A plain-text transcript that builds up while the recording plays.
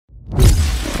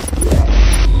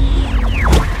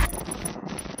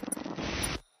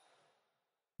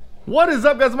What is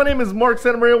up, guys? My name is Mark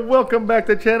Santamaria. Welcome back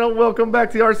to the channel. Welcome back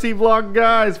to the RC vlog,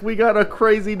 guys. We got a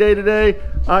crazy day today.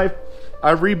 I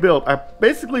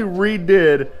basically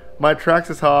redid my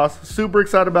Traxxas Haas. Super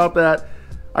excited about that.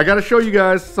 I got to show you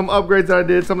guys some upgrades that I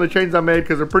did, some of the changes I made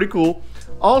because they're pretty cool.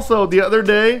 Also, the other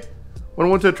day when I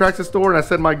went to a Traxxas store and I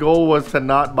said my goal was to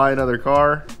not buy another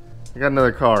car, I got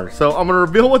another car. So I'm going to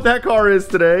reveal what that car is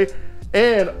today.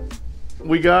 And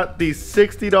we got the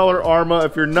 $60 Arrma.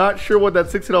 If you're not sure what that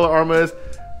 $60 Arrma is,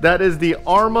 that is the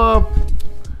Arrma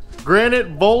Granite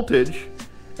Voltage,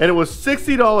 and it was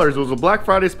 $60. It was a Black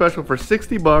Friday special for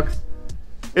 60 bucks.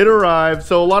 It arrived.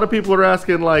 So a lot of people are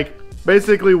asking, like,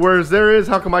 basically, where's there is,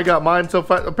 how come I got mine so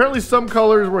fast? Apparently some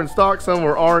colors were in stock, some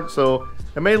aren't, so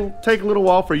it may take a little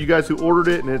while for you guys who ordered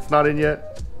it and it's not in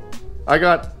yet. I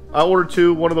ordered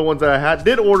two. One of the ones that I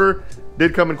did order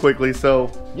did come in quickly,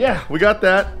 so yeah, we got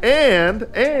that, and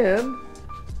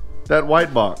that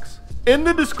white box. In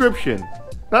the description,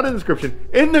 not in the description,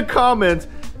 in the comments,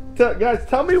 guys,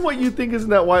 tell me what you think is in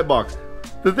that white box.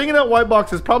 The thing in that white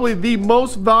box is probably the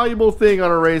most valuable thing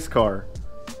on a race car.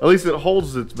 At least it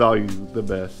holds its value the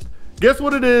best. Guess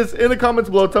what it is in the comments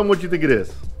below. Tell me what you think it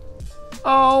is.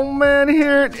 Oh man,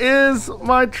 here it is,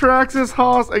 my Traxxas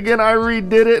Haas. Again, I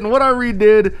redid it, and what I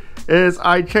redid is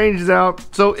I changed it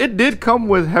out. So it did come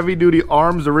with heavy duty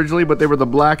arms originally, but they were the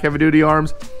black heavy duty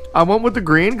arms. I went with the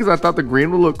green because I thought the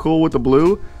green would look cool with the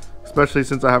blue, especially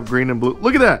since I have green and blue.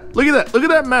 Look at that, look at that, look at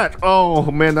that match. Oh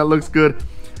man, that looks good.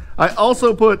 I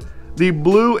also put the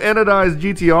blue anodized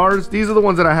GTRs. These are the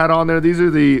ones that I had on there. These are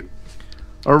the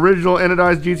original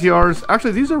anodized GTRs.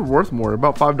 Actually, these are worth more,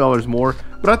 about $5 more.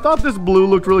 But I thought this blue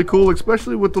looked really cool,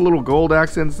 especially with the little gold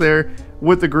accents there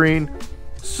with the green.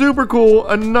 Super cool.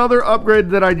 Another upgrade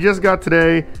that I just got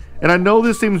today. And I know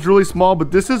this seems really small,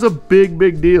 but this is a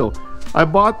big deal. I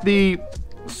bought the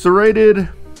serrated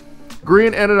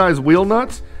green anodized wheel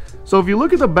nuts. So if you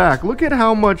look at the back, look at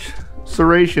how much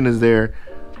serration is there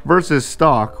versus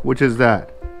stock, which is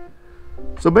that.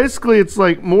 So basically it's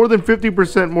like more than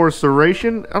 50% more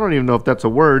serration. I don't even know if that's a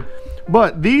word,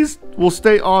 but these will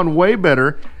stay on way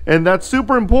better, and that's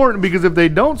super important because if they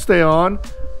don't stay on,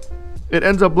 it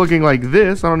ends up looking like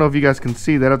this. I don't know if you guys can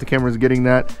see that if the camera is getting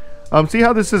that. See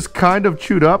how this is kind of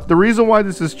chewed up? The reason why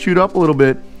this is chewed up a little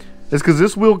bit is because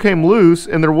this wheel came loose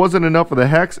and there wasn't enough of the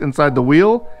hex inside the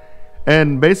wheel,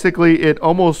 and basically it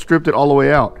almost stripped it all the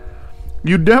way out.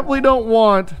 You definitely don't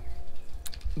want,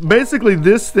 basically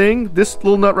this thing, this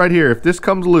little nut right here, if this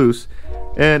comes loose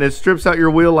and it strips out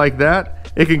your wheel like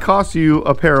that, it can cost you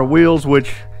a pair of wheels,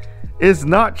 which is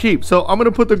not cheap. So I'm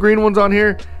gonna put the green ones on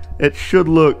here. It should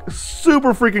look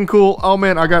super freaking cool. Oh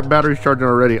man, I got batteries charging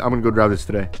already. I'm gonna go drive this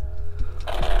today.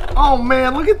 Oh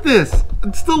man, look at this.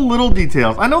 It's the little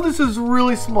details. I know this is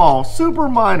really small, super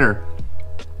minor,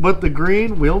 but the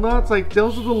green wheel nuts, like,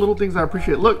 those are the little things I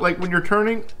appreciate. Look, like when you're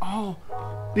turning, oh,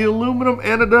 the aluminum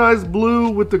anodized blue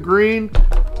with the green.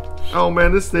 Oh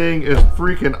man, this thing is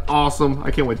freaking awesome. I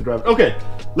can't wait to drive it. Okay,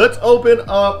 let's open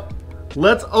up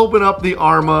the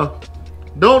Arrma.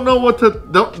 Don't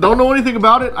know anything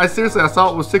about it. I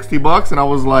saw it was 60 bucks and I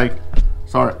was like,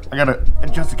 sorry, I gotta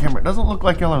adjust the camera. It doesn't look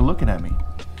like y'all are looking at me.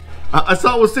 I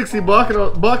saw it was 60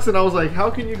 bucks and I was like, how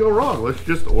can you go wrong? Let's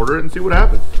just order it and see what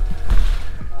happens.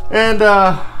 And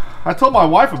I told my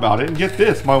wife about it, and get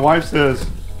this, my wife says,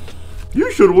 you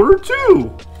should order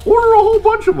two. Order a whole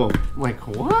bunch of them. I'm like,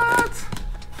 what?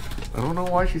 I don't know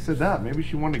why she said that. Maybe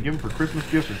she wanted to give them for Christmas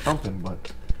gifts or something,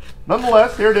 but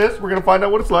nonetheless, here it is. We're gonna find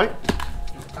out what it's like.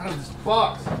 Out of this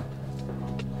box.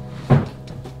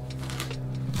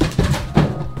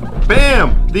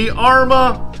 Bam! The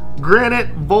Arrma Granite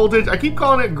Voltage. I keep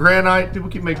calling it granite. People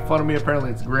keep making fun of me.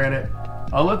 Apparently it's granite.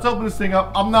 Let's open this thing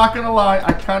up. I'm not gonna lie,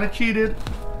 I kind of cheated.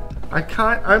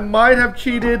 I might have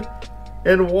cheated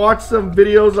and watched some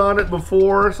videos on it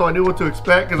before, so I knew what to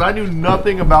expect, because I knew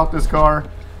nothing about this car.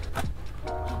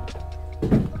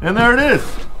 And there it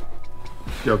is.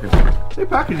 Joking. They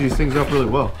package these things up really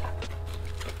well.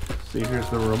 See, here's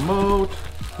the remote.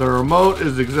 The remote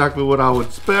is exactly what I would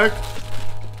expect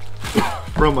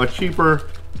from a cheaper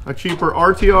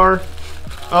RTR.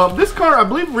 This car, I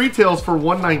believe, retails for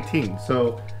 $119,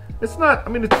 so it's not, I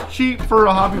mean, it's cheap for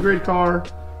a hobby grade car,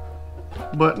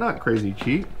 but not crazy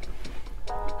cheap.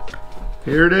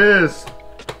 Here it is.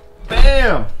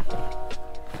 Bam!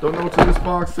 Don't know what's in this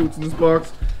box. See what's in this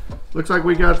box. Looks like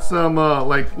we got some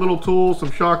like little tools,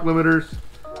 some shock limiters.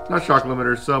 Not shock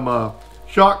limiters, some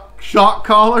shock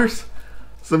collars.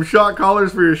 Some shock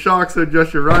collars for your shocks to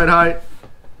adjust your ride height.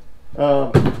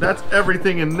 That's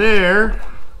everything in there.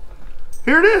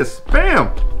 Here it is.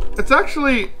 Bam! It's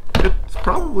actually, it's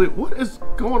probably, what is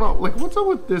going on? Like, what's up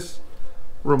with this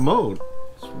remote.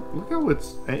 Look how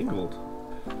it's angled.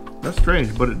 That's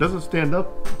strange, but it doesn't stand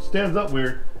up. It stands up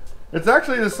weird. It's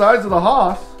actually the size of the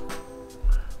Haas.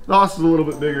 The Haas is a little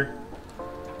bit bigger.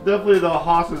 Definitely the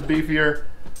Haas is beefier.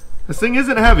 This thing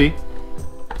isn't heavy.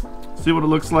 See what it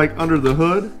looks like under the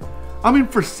hood. I mean,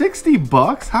 for 60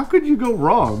 bucks, how could you go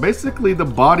wrong? Basically, the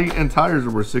body and tires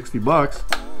were 60 bucks.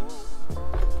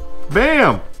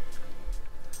 Bam!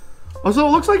 Oh, so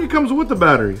it looks like it comes with the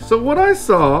battery. So what I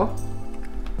saw,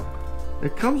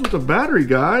 it comes with a battery,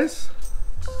 guys.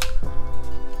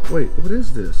 Wait, what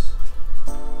is this?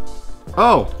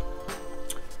 Oh,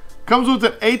 comes with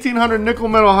an 1800 nickel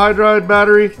metal hydride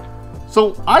battery.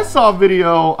 So I saw a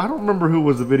video, I don't remember who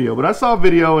was the video, but I saw a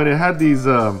video and it had these,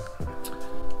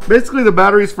 basically the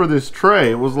batteries for this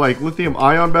tray. It was like lithium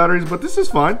ion batteries, but this is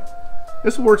fine.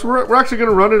 This works. We're actually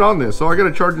gonna run it on this. So I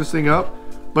gotta charge this thing up,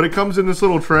 but it comes in this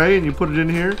little tray and you put it in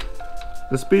here.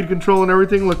 The speed control and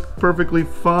everything look perfectly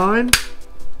fine.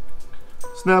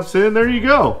 Snaps in, there you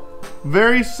go.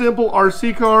 Very simple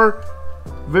RC car,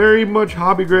 very much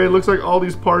hobby grade. Looks like all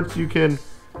these parts you can,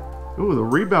 ooh, the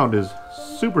rebound is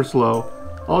super slow.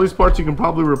 All these parts you can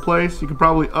probably replace, you can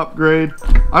probably upgrade.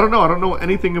 I don't know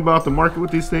anything about the market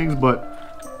with these things,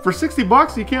 but for 60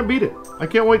 bucks, you can't beat it. I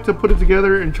can't wait to put it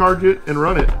together and charge it and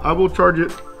run it. I will charge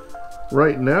it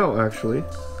right now, actually.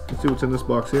 Let's see what's in this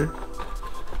box here.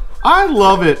 I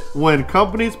love it when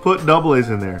companies put AA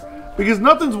in there, because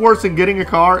nothing's worse than getting a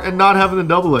car and not having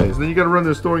the AA's. Then you got to run to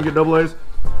the store and get AA's.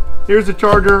 Here's the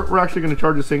charger. We're actually going to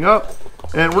charge this thing up,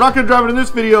 and we're not going to drive it in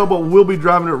this video, but we'll be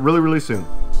driving it really, really soon.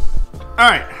 All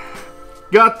right,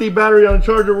 got the battery on the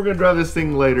charger. We're going to drive this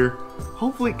thing later.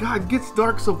 Hopefully, God, it gets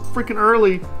dark so freaking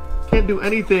early. Can't do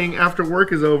anything after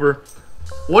work is over.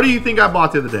 What do you think I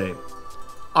bought the other day?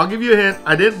 I'll give you a hint.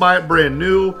 I didn't buy it brand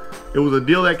new. It was a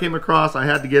deal that came across. I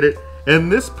had to get it.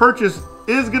 And this purchase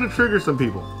is going to trigger some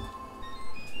people.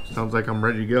 Sounds like I'm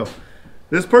ready to go.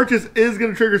 This purchase is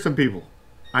going to trigger some people.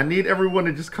 I need everyone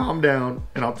to just calm down,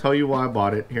 and I'll tell you why I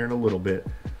bought it here in a little bit.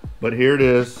 But here it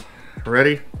is.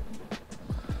 Ready?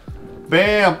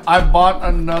 Bam! I bought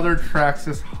another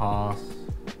Traxxas Haas.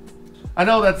 I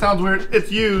know that sounds weird.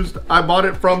 It's used. I bought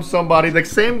it from somebody. The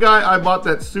same guy I bought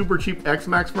that super cheap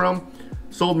X-Max from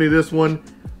sold me this one.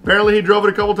 Apparently he drove it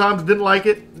a couple times, didn't like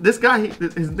it. This guy,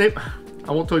 his name,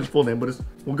 I won't tell you his full name, but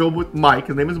we'll go with Mike.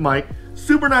 His name is Mike.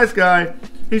 Super nice guy.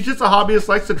 He's just a hobbyist,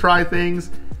 likes to try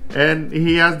things, and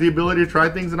he has the ability to try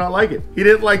things and not like it. He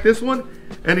didn't like this one,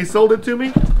 and he sold it to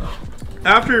me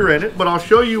after he ran it, but I'll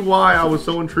show you why I was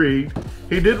so intrigued.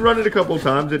 He did run it a couple of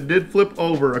times. It did flip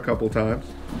over a couple of times.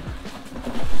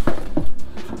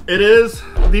 It is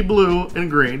the blue and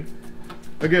green.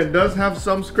 Again, it does have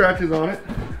some scratches on it.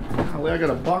 Golly, I got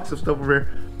a box of stuff over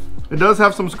here. It does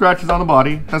have some scratches on the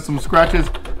body, has some scratches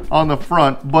on the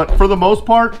front, but for the most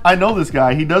part, I know this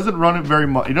guy. He doesn't run it very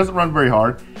much. He doesn't run very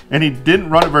hard, and he didn't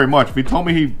run it very much. If he told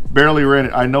me he barely ran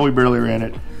it, I know he barely ran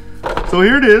it. So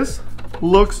here it is.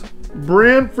 Looks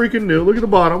brand freaking new. Look at the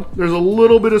bottom. There's a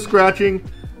little bit of scratching.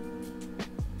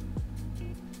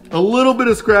 A little bit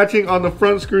of scratching on the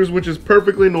front screws, which is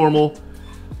perfectly normal,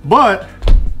 but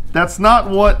that's not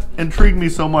what intrigued me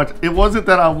so much. It wasn't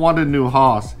that I wanted a new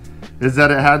Haas, is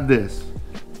that it had this.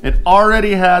 It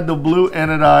already had the blue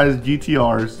anodized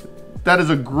GTRs. That is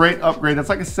a great upgrade. That's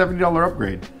like a $70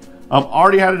 upgrade.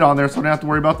 Already had it on there, so I don't have to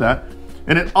worry about that.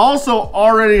 And it also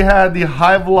already had the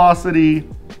high velocity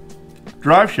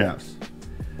drive shafts.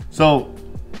 So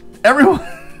everyone,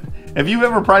 if you've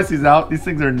ever priced these out, these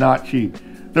things are not cheap.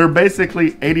 They're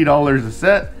basically $80 a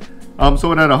set.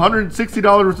 So it had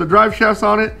 $160 worth of drive shafts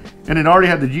on it, and it already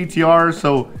had the GTR,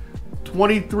 so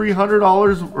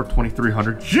 $2,300 or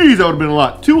 $2,300. Jeez, that would have been a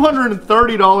lot.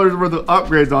 $230 worth of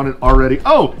upgrades on it already.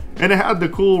 Oh, and it had the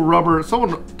cool rubber.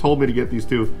 Someone told me to get these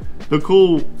too. The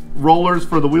cool rollers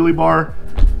for the wheelie bar.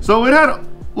 So it had,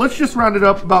 let's just round it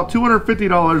up, about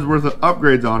 $250 worth of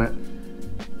upgrades on it.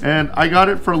 And I got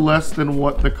it for less than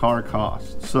what the car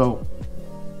cost. So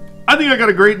I think I got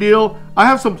a great deal. I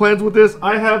have some plans with this.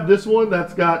 I have this one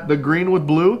that's got the green with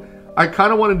blue. I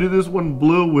kind of want to do this one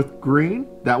blue with green.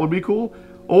 That would be cool.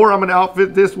 Or I'm going to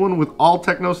outfit this one with all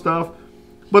techno stuff.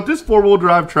 But this four-wheel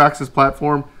drive Traxxas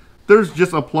platform, there's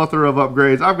just a plethora of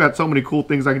upgrades. I've got so many cool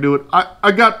things I can do with.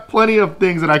 I got plenty of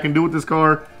things that I can do with this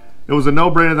car. It was a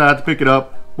no-brainer that I had to pick it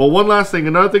up. But one last thing,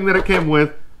 another thing that it came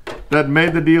with that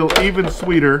made the deal even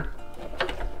sweeter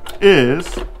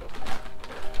is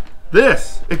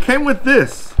this. It came with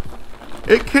this.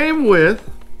 It came with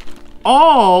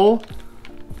all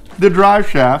the drive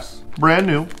shafts, brand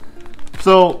new.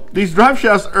 So these drive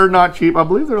shafts are not cheap. I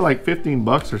believe they're like 15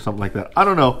 bucks or something like that. I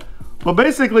don't know. But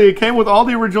basically, it came with all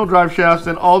the original drive shafts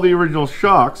and all the original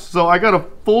shocks. So I got a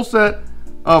full set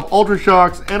of Ultra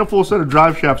shocks and a full set of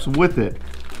drive shafts with it.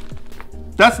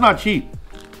 That's not cheap.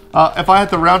 If I had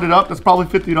to round it up, that's probably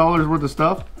 $50 worth of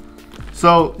stuff.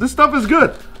 So this stuff is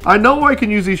good. I know I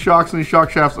can use these shocks and these shock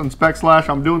shafts on Spec Slash.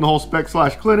 I'm doing the whole Spec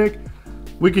Slash clinic.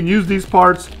 We can use these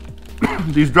parts.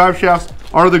 These drive shafts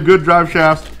are the good drive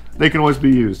shafts. They can always be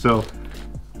used. So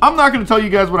I'm not going to tell you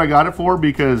guys what I got it for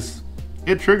because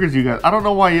it triggers you guys. I don't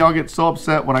know why y'all get so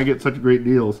upset when I get such great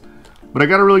deals. But I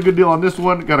got a really good deal on this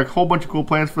one. Got a whole bunch of cool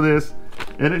plans for this.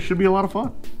 And it should be a lot of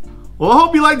fun. Well, I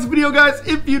hope you liked this video, guys.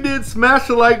 If you did, smash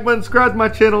the like button, subscribe to my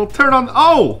channel, turn on...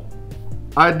 Oh!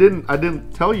 I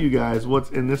didn't tell you guys what's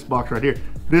in this box right here.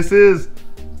 This is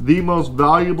the most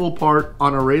valuable part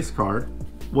on a race car.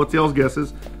 What's y'all's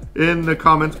guesses? In the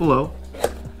comments below.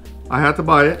 I had to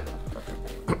buy it.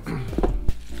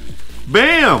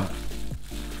 Bam!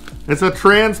 It's a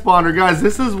transponder, guys.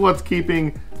 This is what's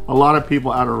keeping a lot of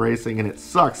people out of racing, and it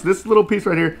sucks. This little piece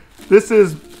right here, this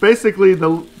is basically the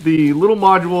little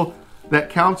module that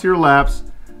counts your laps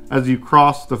as you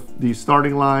cross the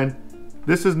starting line.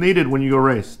 This is needed when you go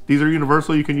race. These are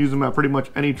universal. You can use them at pretty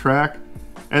much any track,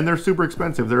 and they're super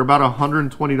expensive. They're about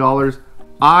 $120.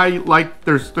 I like,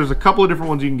 there's a couple of different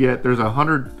ones you can get. There's a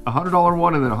 $100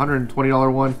 one and then a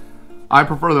 $120 one. I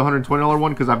prefer the $120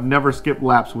 one because I've never skipped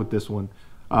laps with this one.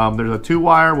 There's a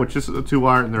 2-wire, which this is a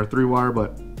 2-wire, and they're a 3-wire,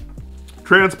 but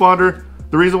transponder,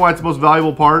 the reason why it's the most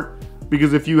valuable part,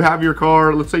 because if you have your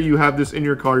car, let's say you have this in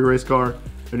your car, your race car,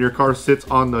 and your car sits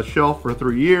on the shelf for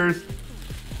 3 years,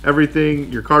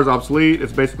 everything, your car's obsolete,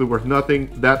 it's basically worth nothing.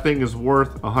 That thing is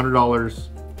worth $100,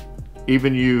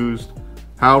 even used.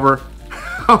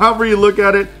 However you look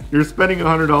at it, you're spending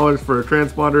 $100 for a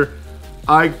transponder.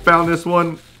 I found this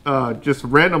one just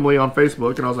randomly on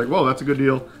Facebook, and I was like, whoa, that's a good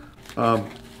deal. I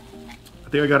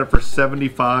think I got it for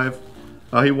 $75.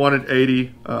 He wanted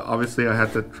 $80. Obviously, I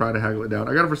had to try to haggle it down.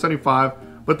 I got it for $75.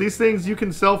 But these things you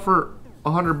can sell for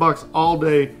 $100 all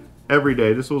day, every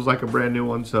day. This was like a brand new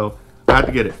one, so I had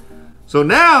to get it. So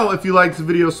now, if you like this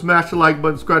video, smash the like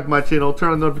button, subscribe to my channel,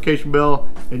 turn on the notification bell,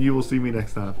 and you will see me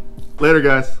next time. Later,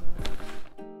 guys.